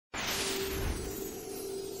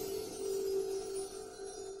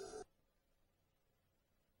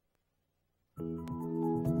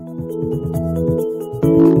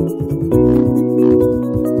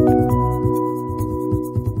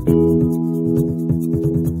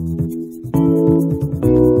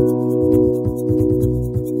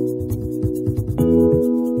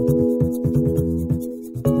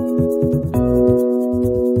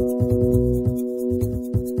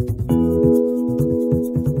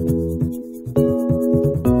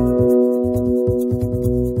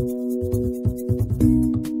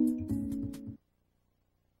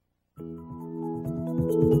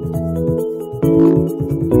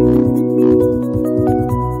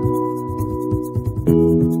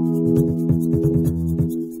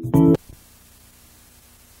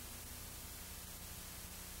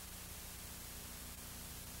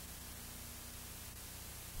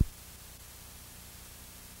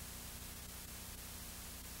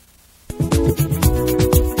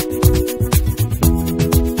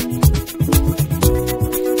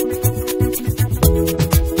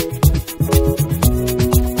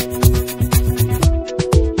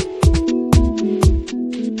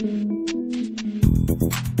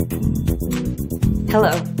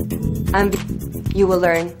Hello, you will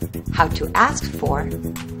learn how to ask for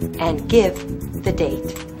and give the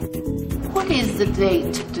date. What is the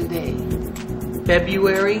date today?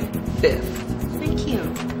 February 5th. Thank you.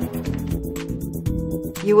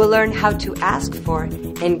 You will learn how to ask for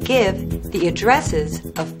and give the addresses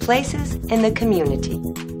of places in the community.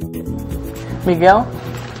 Miguel,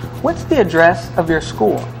 what's the address of your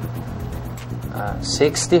school?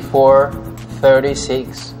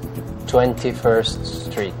 6436 21st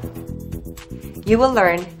Street. You will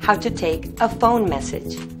learn how to take a phone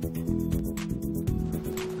message.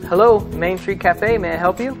 Hello, Main Street Cafe. May I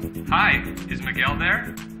help you? Hi, is Miguel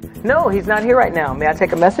there? No, he's not here right now. May I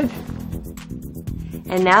take a message?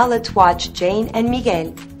 And now let's watch Jane and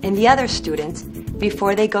Miguel and the other students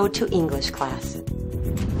before they go to English class.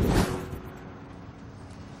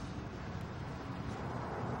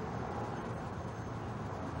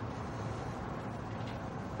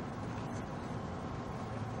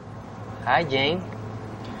 Hi, Jane.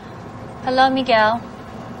 Hello, Miguel.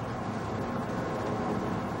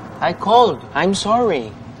 I called. I'm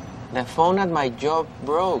sorry. The phone at my job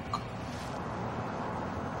broke.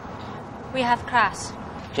 We have class.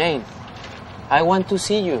 Jane, I want to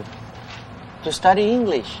see you. To study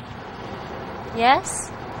English.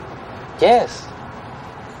 Yes? Yes.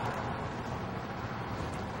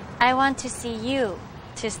 I want to see you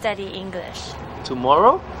to study English.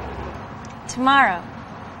 Tomorrow? Tomorrow.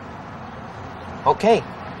 Okay.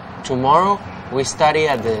 Tomorrow we study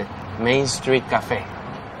at the Main Street Cafe.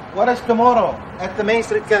 What is tomorrow at the Main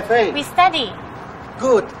Street Cafe? We study.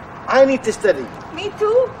 Good. I need to study. Me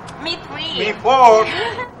too. Me three. Me four.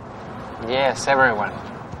 Yes, everyone.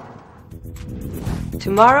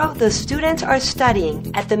 Tomorrow, the students are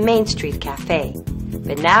studying at the Main Street Cafe.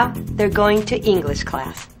 But now, they're going to English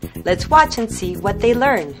class. Let's watch and see what they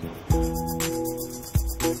learn.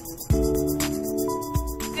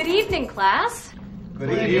 Good evening, class.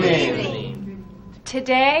 Good evening.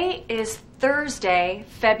 Today is Thursday,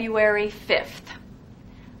 February 5th.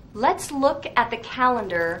 Let's look at the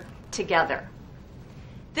calendar together.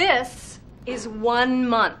 This is 1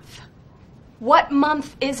 month. What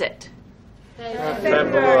month is it?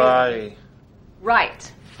 February.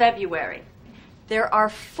 Right, February. There are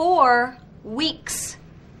 4 weeks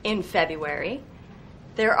in February.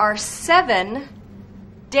 There are 7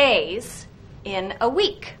 days in a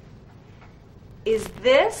week. Is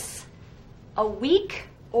this a week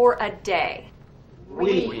or a day?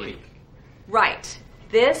 Week. Right.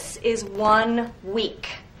 This is 1 week.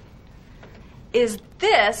 Is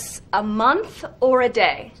this a month or a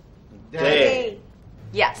day? Day.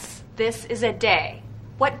 Yes, this is a day.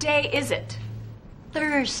 What day is it?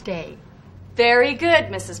 Thursday. Very good,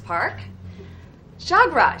 Mrs. Park.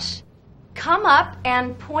 Shagraj, come up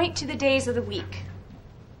and point to the days of the week.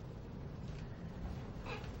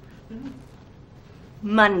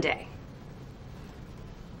 Monday,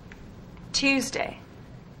 Tuesday,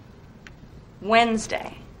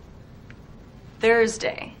 Wednesday,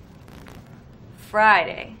 Thursday,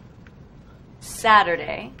 Friday,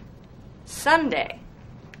 Saturday, Sunday.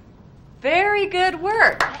 Very good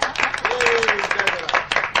work.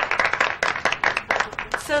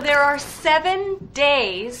 So there are 7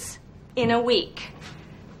 days in a week.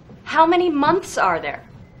 How many months are there?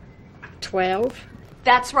 12.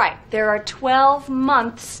 That's right. There are 12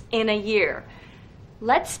 months in a year.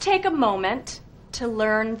 Let's take a moment to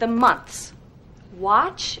learn the months.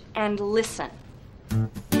 Watch and listen.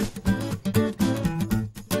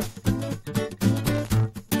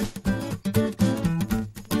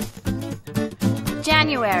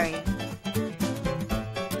 January.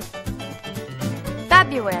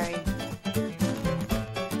 February,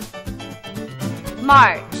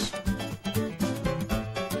 March,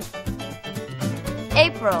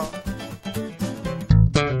 April,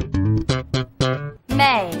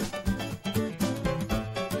 May,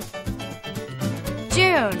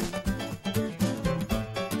 June,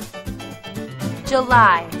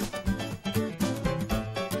 July,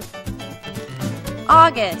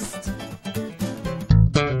 August,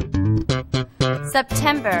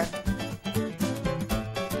 September,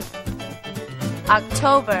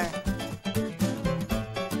 October,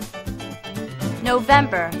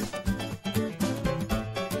 November,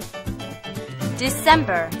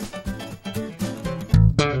 December,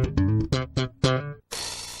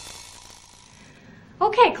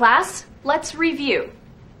 Okay, class, let's review.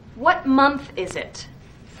 What month is it?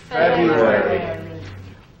 February.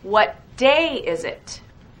 What day is it?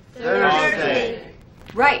 Thursday.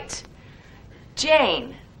 Right.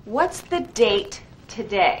 Jane, what's the date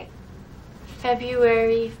today?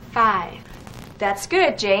 February 5. That's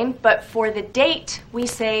good, Jane, but for the date, we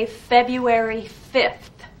say February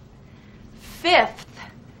 5th. 5th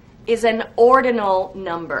is an ordinal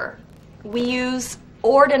number. We use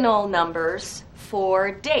ordinal numbers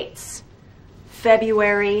for dates.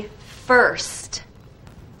 February 1st,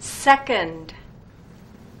 2nd,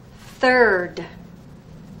 3rd,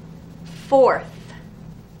 4th,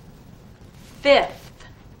 5th,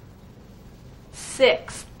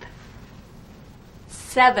 6th,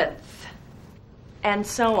 7th, and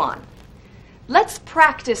so on. Let's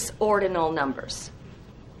practice ordinal numbers.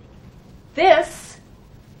 This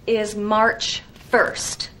is March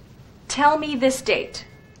 1st. Tell me this date.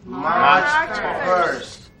 March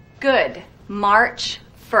 1st. Good. March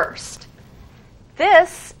 1st.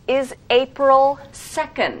 This is April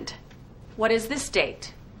 2nd. What is this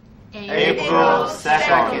date? April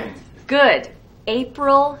 2nd. Good.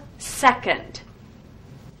 April 2nd.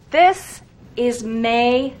 This is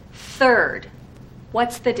May 3rd.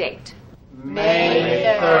 What's the date?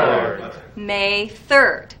 May 3rd. May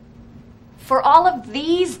 3rd. For all of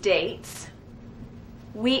these dates,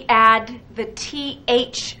 we add the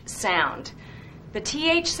TH sound. The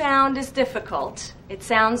TH sound is difficult. It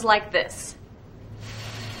sounds like this.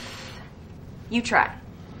 You try.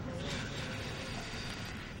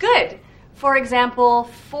 Good. For example,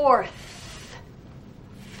 4th,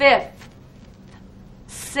 5th,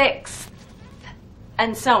 6th,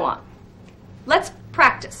 and so on. Let's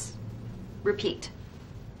practice. Repeat.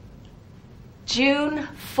 June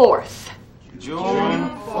 4th. June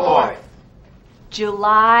 4th.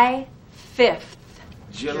 July 5th.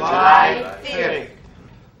 July 5th.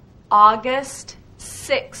 August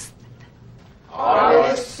 6th.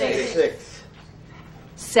 August 6th.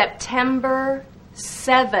 September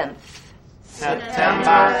 7th.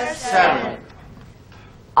 September 7th.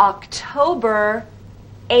 October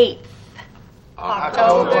 8th.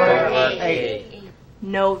 October 8th.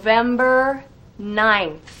 November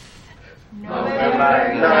 9th.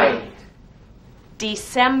 November 9th.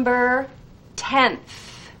 December 10th.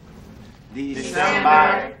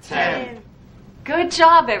 December 10th. Good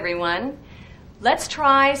job, everyone. Let's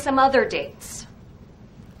try some other dates.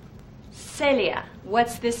 Celia,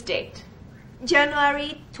 what's this date?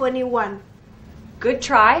 January 21. Good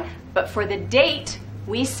try, but for the date,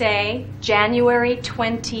 we say January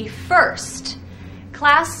 21st.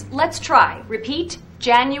 Class, let's try. Repeat,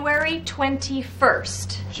 January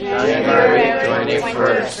 21st. January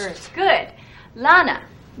 21st. Good. Lana,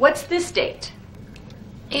 what's this date?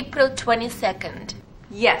 April 22nd.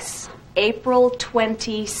 Yes, April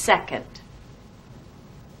 22nd.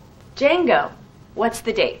 Django, what's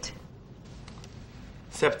the date?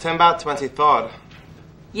 September 23rd.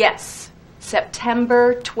 Yes,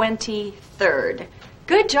 September 23rd.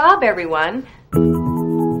 Good job, everyone.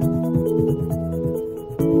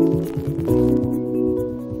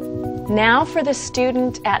 Now for the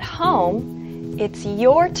student at home, it's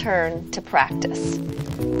your turn to practice.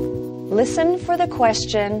 Listen for the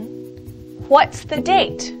question, what's the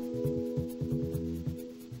date?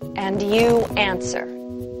 And you answer.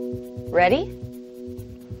 Ready?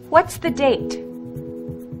 What's the date?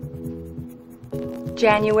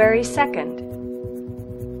 January 2nd.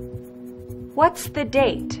 What's the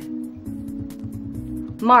date?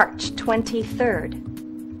 March 23rd.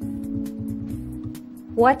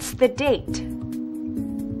 What's the date?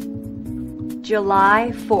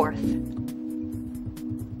 July 4th.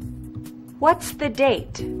 What's the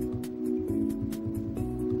date?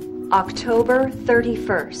 October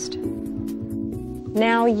 31st.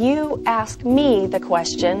 Now you ask me the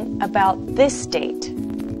question about this date.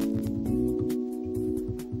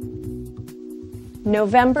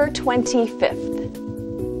 November 25th.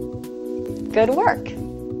 Good work.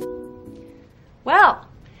 Well,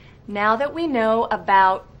 now that we know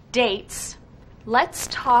about dates, let's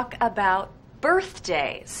talk about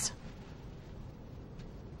birthdays.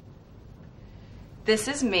 This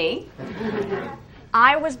is me.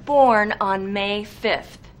 I was born on May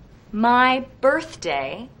 5th. My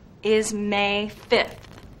birthday is May 5th.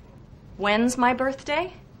 When's my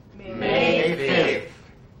birthday? May 5th.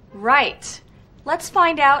 Right. Let's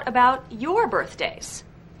find out about your birthdays.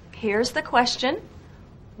 Here's the question.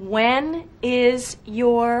 When is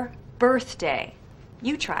your birthday?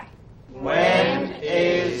 You try. When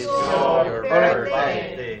is your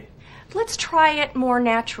birthday? Let's try it more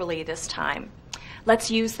naturally this time.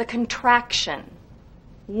 Let's use the contraction.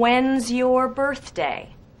 When's your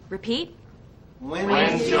birthday? Repeat.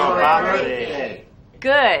 When's your birthday?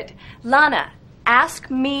 Good. Lana,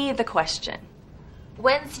 ask me the question.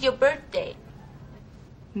 When's your birthday?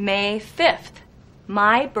 May 5th.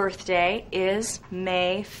 My birthday is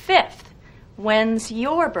May 5th. When's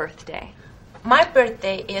your birthday? My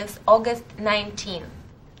birthday is August 19th.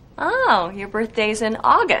 Oh, your birthday's in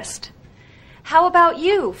August. How about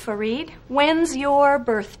you, Fareed? When's your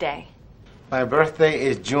birthday? My birthday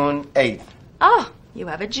is June 8th. Oh, you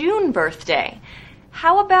have a June birthday.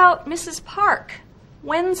 How about Mrs. Park?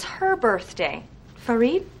 When's her birthday?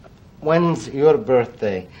 Fareed? When's your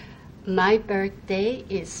birthday? My birthday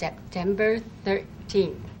is September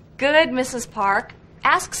 13th. Good, Mrs. Park.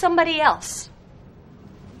 Ask somebody else.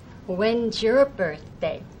 When's your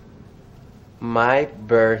birthday? My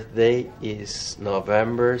birthday is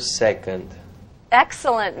November 2nd.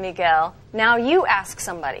 Excellent, Miguel. Now you ask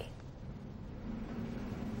somebody.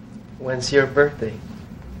 When's your birthday?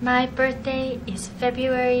 My birthday is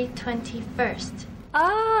February 21st.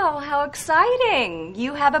 Oh, how exciting.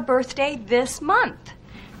 You have a birthday this month.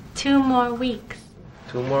 2 more weeks.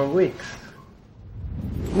 2 more weeks.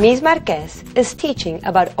 Ms. Marquez is teaching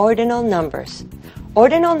about ordinal numbers.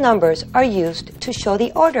 Ordinal numbers are used to show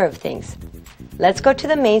the order of things. Let's go to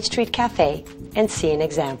the Main Street Cafe and see an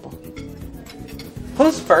example.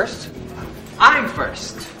 Who's first? I'm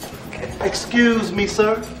first. Excuse me,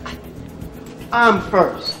 sir. I'm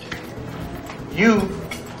first. You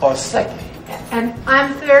are second. And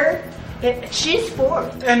I'm third. She's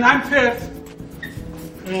fourth. And I'm fifth.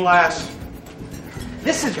 And last.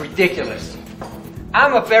 This is ridiculous.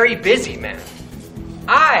 I'm a very busy man.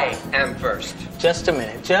 I am first. Just a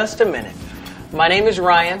minute. My name is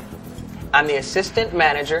Ryan. I'm the assistant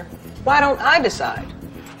manager. Why don't I decide?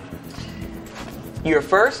 You're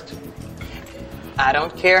first. I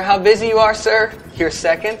don't care how busy you are, sir. You're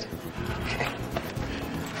second.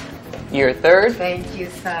 You're third. Thank you,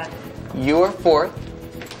 sir. You're fourth.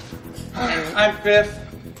 I'm fifth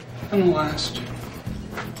and last.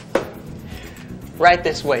 Right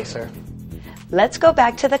this way, sir. Let's go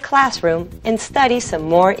back to the classroom and study some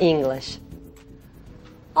more English.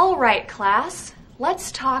 All right, class.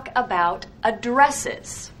 Let's talk about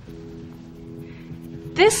addresses.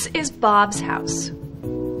 This is Bob's house.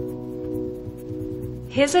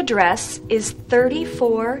 His address is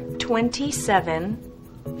 3427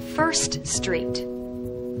 1st Street.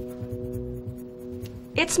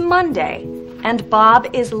 It's Monday, and Bob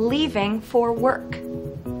is leaving for work.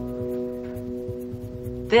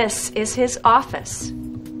 This is his office.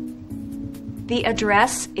 The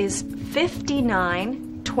address is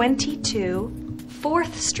 5922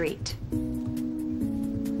 4th Street.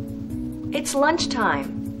 It's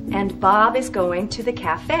lunchtime, and Bob is going to the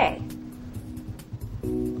cafe.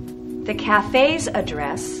 The cafe's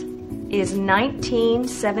address is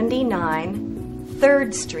 1979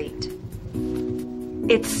 3rd Street.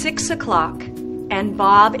 It's 6 o'clock, and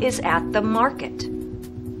Bob is at the market.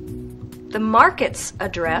 The market's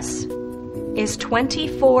address is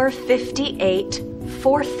 2458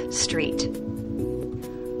 4th Street.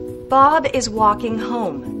 Bob is walking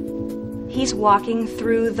home. He's walking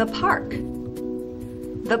through the park.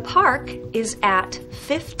 The park is at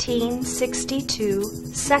 1562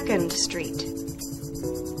 2nd Street.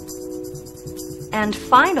 And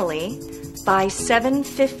finally, by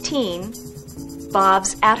 7:15,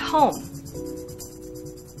 Bob's at home.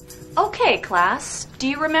 Okay, class, do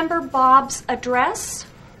you remember Bob's address?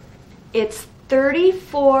 It's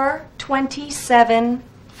 3427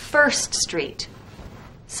 1st Street.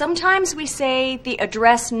 Sometimes we say the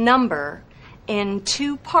address number in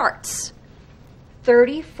 2 parts.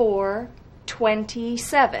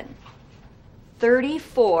 3427.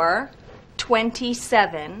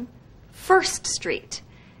 3427 1st Street.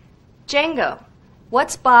 Django,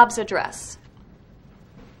 what's Bob's address?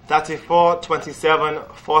 3427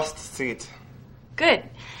 1st Street. Good.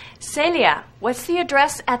 Celia, what's the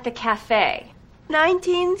address at the cafe?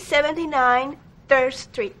 1979 3rd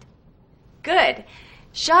Street. Good.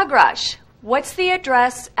 Shagrash, what's the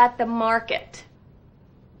address at the market?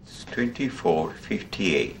 It's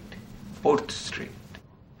 2458 4th Street.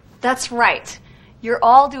 That's right. You're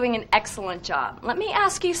all doing an excellent job. Let me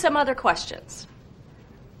ask you some other questions.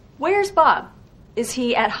 Where's Bob? Is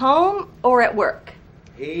he at home or at work?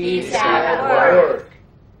 He's at work.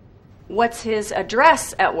 What's his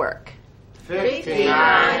address at work?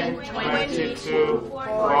 5922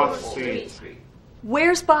 4th Street.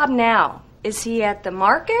 Where's Bob now? Is he at the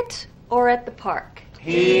market or at the park?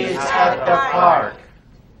 He's at the park.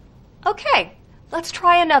 Okay, let's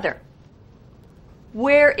try another.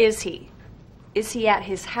 Where is he? Is he at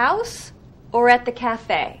his house or at the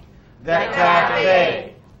cafe? The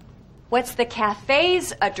cafe. What's the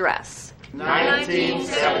cafe's address?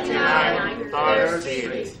 1979 3rd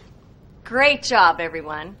Street. Great job,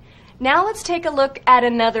 everyone. Now let's take a look at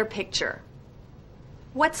another picture.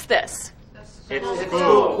 What's this? It's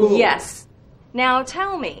school. Yes. Now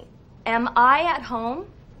tell me, am I at home?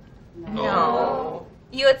 No.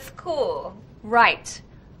 You at school. Right.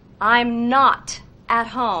 I'm not at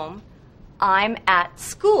home. I'm at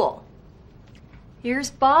school. Here's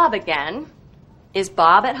Bob again. Is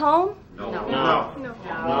Bob at home?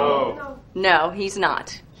 No. No, he's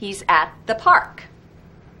not. He's at the park.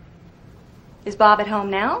 Is Bob at home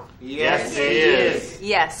now? Yes, he is.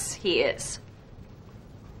 Yes, he is.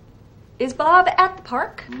 Is Bob at the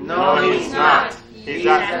park? No, he's not. He's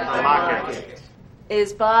at the market.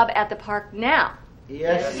 Is Bob at the park now?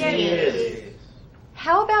 Yes, he is.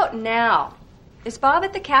 How about now? Is Bob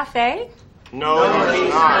at the cafe? No, he's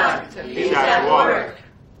not. He's at work.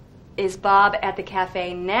 Is Bob at the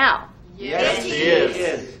cafe now? Yes, he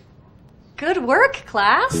is. Good work,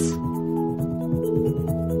 class.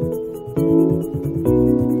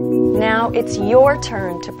 Now it's your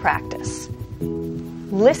turn to practice.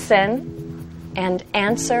 Listen and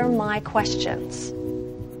answer my questions.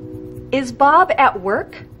 Is Bob at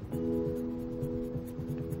work?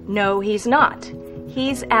 No, he's not.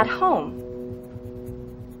 He's at home.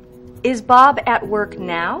 Is Bob at work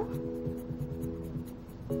now?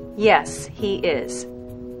 Yes, he is.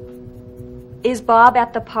 Is Bob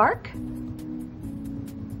at the park?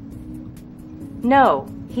 No,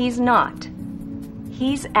 he's not.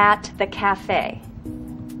 He's at the cafe.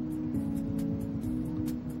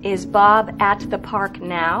 Is Bob at the park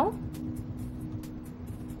now?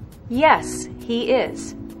 Yes, he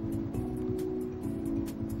is.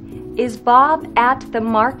 Is Bob at the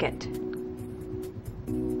market?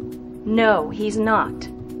 No, he's not.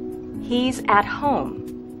 He's at home.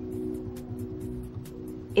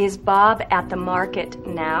 Is Bob at the market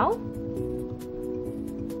now?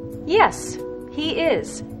 Yes, he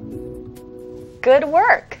is. Good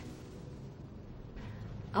work.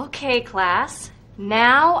 Okay, class.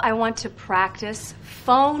 Now I want to practice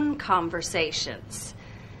phone conversations.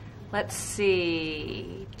 Let's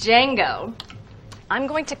see. Django, I'm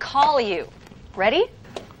going to call you. Ready?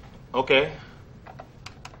 Okay.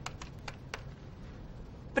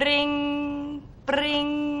 Bring,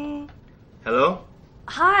 bring. Hello?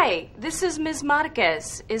 Hi, this is Ms.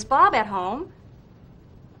 Marquez. Is Bob at home?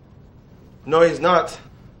 No, he's not.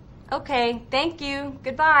 Okay, thank you.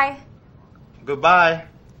 Goodbye. Goodbye.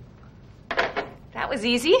 That was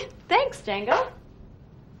easy. Thanks, Django.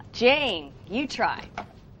 Jane, you try.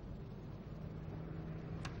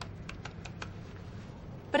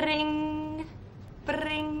 Bring,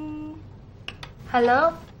 bring.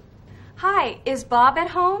 Hello? Hi, is Bob at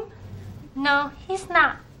home? No, he's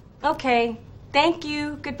not. Okay, thank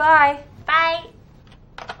you. Goodbye. Bye.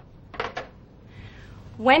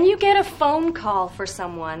 When you get a phone call for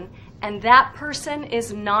someone and that person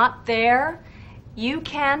is not there, you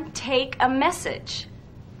can take a message.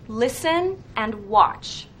 Listen and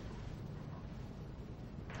watch.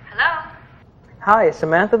 Hello? Hi, is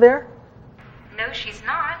Samantha there? No, she's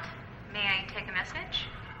not. May I take a message?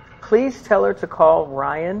 Please tell her to call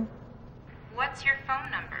Ryan. What's your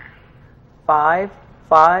phone number?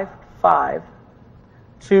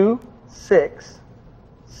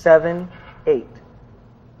 555-2678.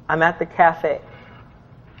 I'm at the cafe.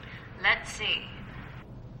 Let's see.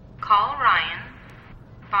 Call Ryan.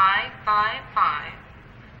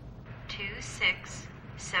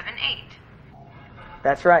 555-2678.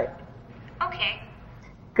 That's right. Okay.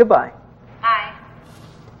 Goodbye. Bye.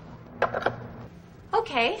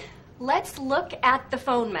 Okay, let's look at the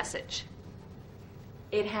phone message.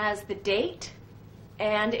 It has the date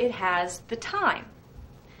and it has the time.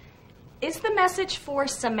 Is the message for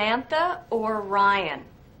Samantha or Ryan?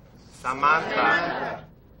 Samantha.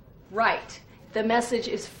 Right. The message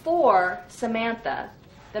is for Samantha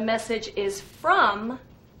The message is from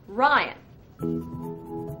Ryan.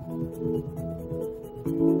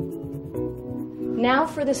 Now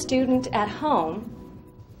for the student at home,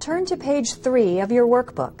 turn to page 3 of your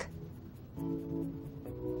workbook.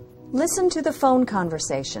 Listen to the phone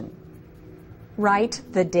conversation. Write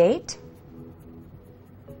the date,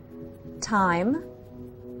 time,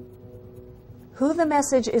 who the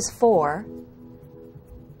message is for,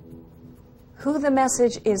 who the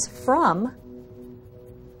message is from,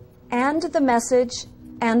 and the message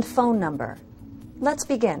and phone number. Let's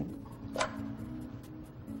begin.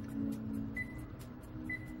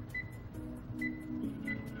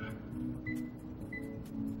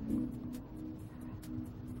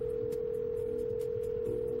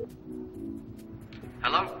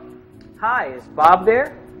 Hello? Hi, is Bob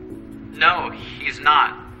there? No, he's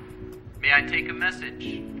not. May I take a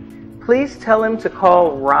message? Please tell him to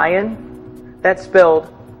call Ryan. That's spelled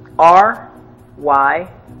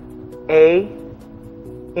R-Y-A-N.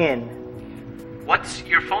 What's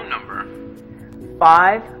your phone number?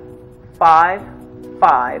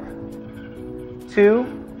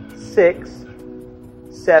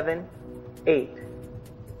 555-2678.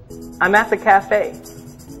 I'm at the cafe.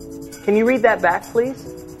 Can you read that back, please?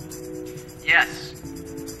 Yes.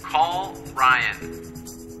 Call Ryan.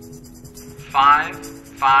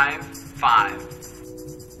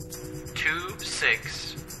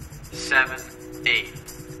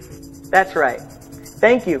 555-2678. That's right.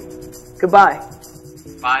 Thank you. Goodbye.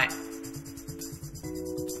 Bye.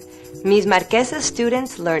 Ms. Marquez's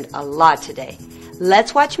students learned a lot today.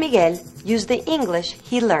 Let's watch Miguel use the English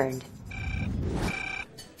he learned.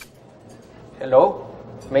 Hello?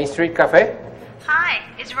 Main Street Cafe? Hi,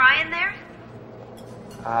 is Ryan there?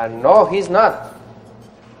 No, he's not.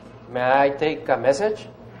 May I take a message?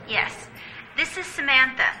 Yes. This is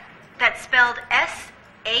Samantha. That's spelled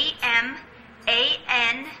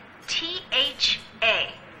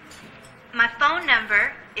S-A-M-A-N-T-H-A. My phone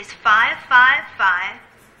number is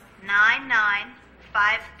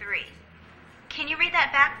 555-9953. Can you read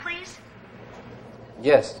that back, please?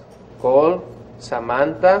 Yes. Call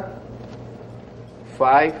Samantha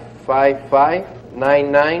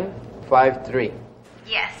 555-9953.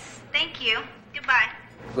 Yes. Thank you. Goodbye.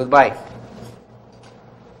 Goodbye.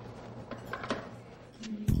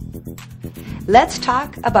 Let's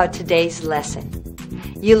talk about today's lesson.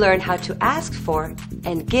 You learn how to ask for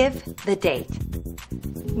and give the date.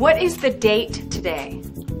 What is the date today?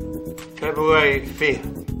 February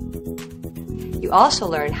 5th. You also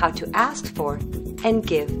learn how to ask for and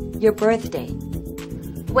give your birthday.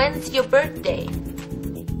 When's your birthday?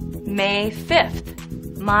 May 5th.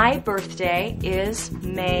 My birthday is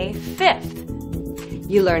May 5th.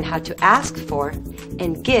 You learn how to ask for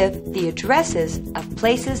and give the addresses of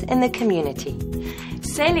places in the community.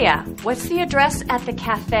 Celia, what's the address at the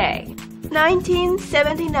cafe?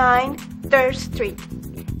 1979 3rd Street.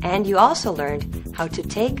 And you also learned how to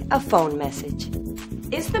take a phone message.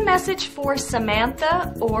 Is the message for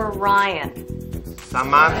Samantha or Ryan?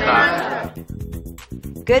 Samantha.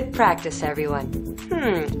 Good practice, everyone.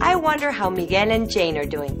 I wonder how Miguel and Jane are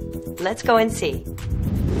doing. Let's go and see.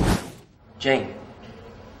 Jane,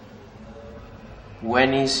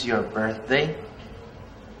 when is your birthday?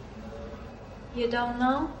 You don't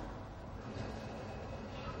know?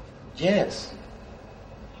 Yes.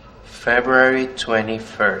 February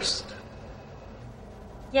 21st.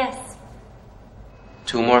 Yes.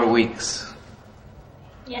 2 more weeks.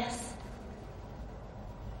 Yes.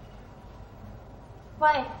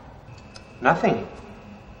 Why? Nothing.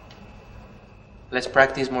 Let's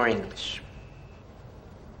practice more English.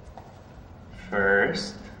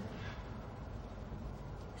 First.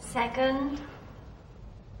 Second.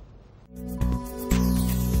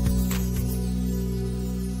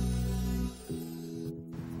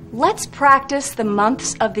 Let's practice the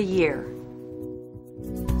months of the year.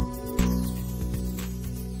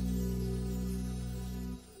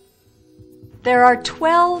 There are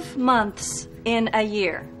 12 months in a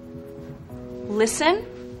year. Listen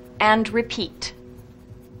and repeat.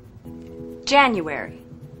 January,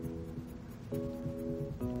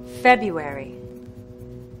 February,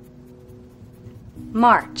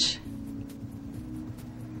 March,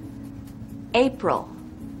 April,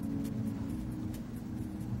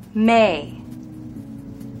 May,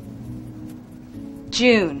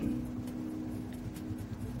 June,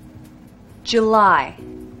 July,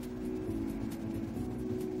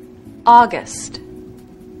 August,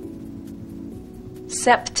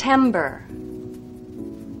 September,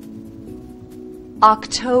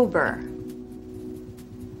 October,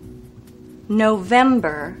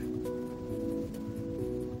 November,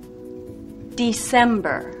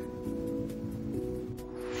 December,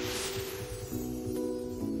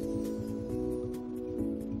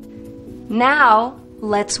 Now,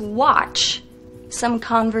 let's watch some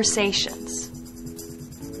conversations.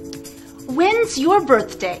 When's your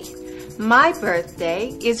birthday? My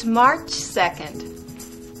birthday is March 2nd.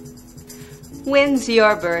 When's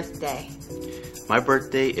your birthday? My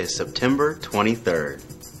birthday is September 23rd.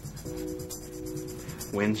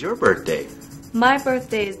 When's your birthday? My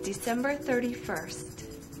birthday is December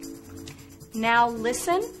 31st. Now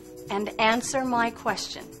listen and answer my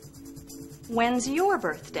question. When's your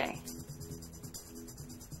birthday?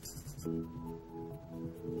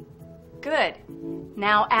 Good.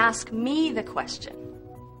 Now ask me the question.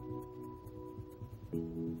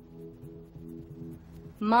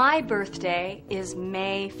 My birthday is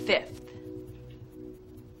May 5th.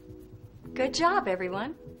 Good job,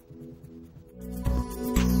 everyone.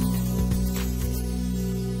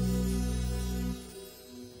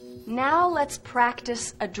 Now let's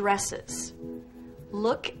practice addresses.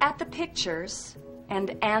 Look at the pictures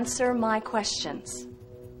and answer my questions.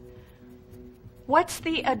 What's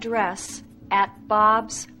the address at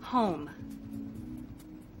Bob's home?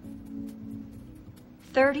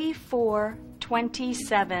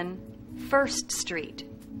 3427 First Street.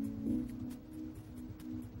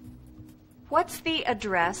 What's the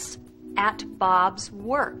address at Bob's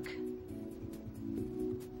work?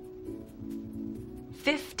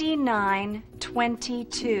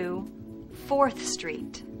 5922 4th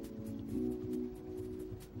Street.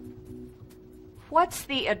 What's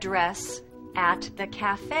the address at the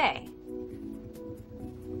cafe?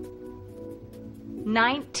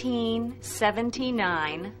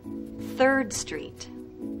 1979 3rd Street.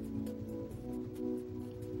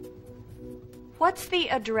 What's the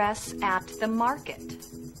address at the market?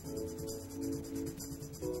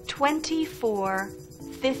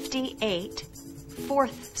 2458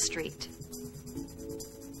 4th Street.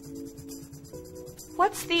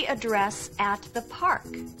 What's the address at the park?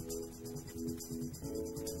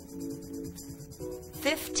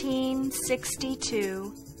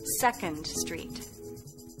 1562 2nd Street.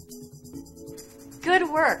 Good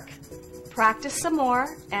work. Practice some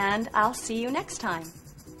more, and I'll see you next time.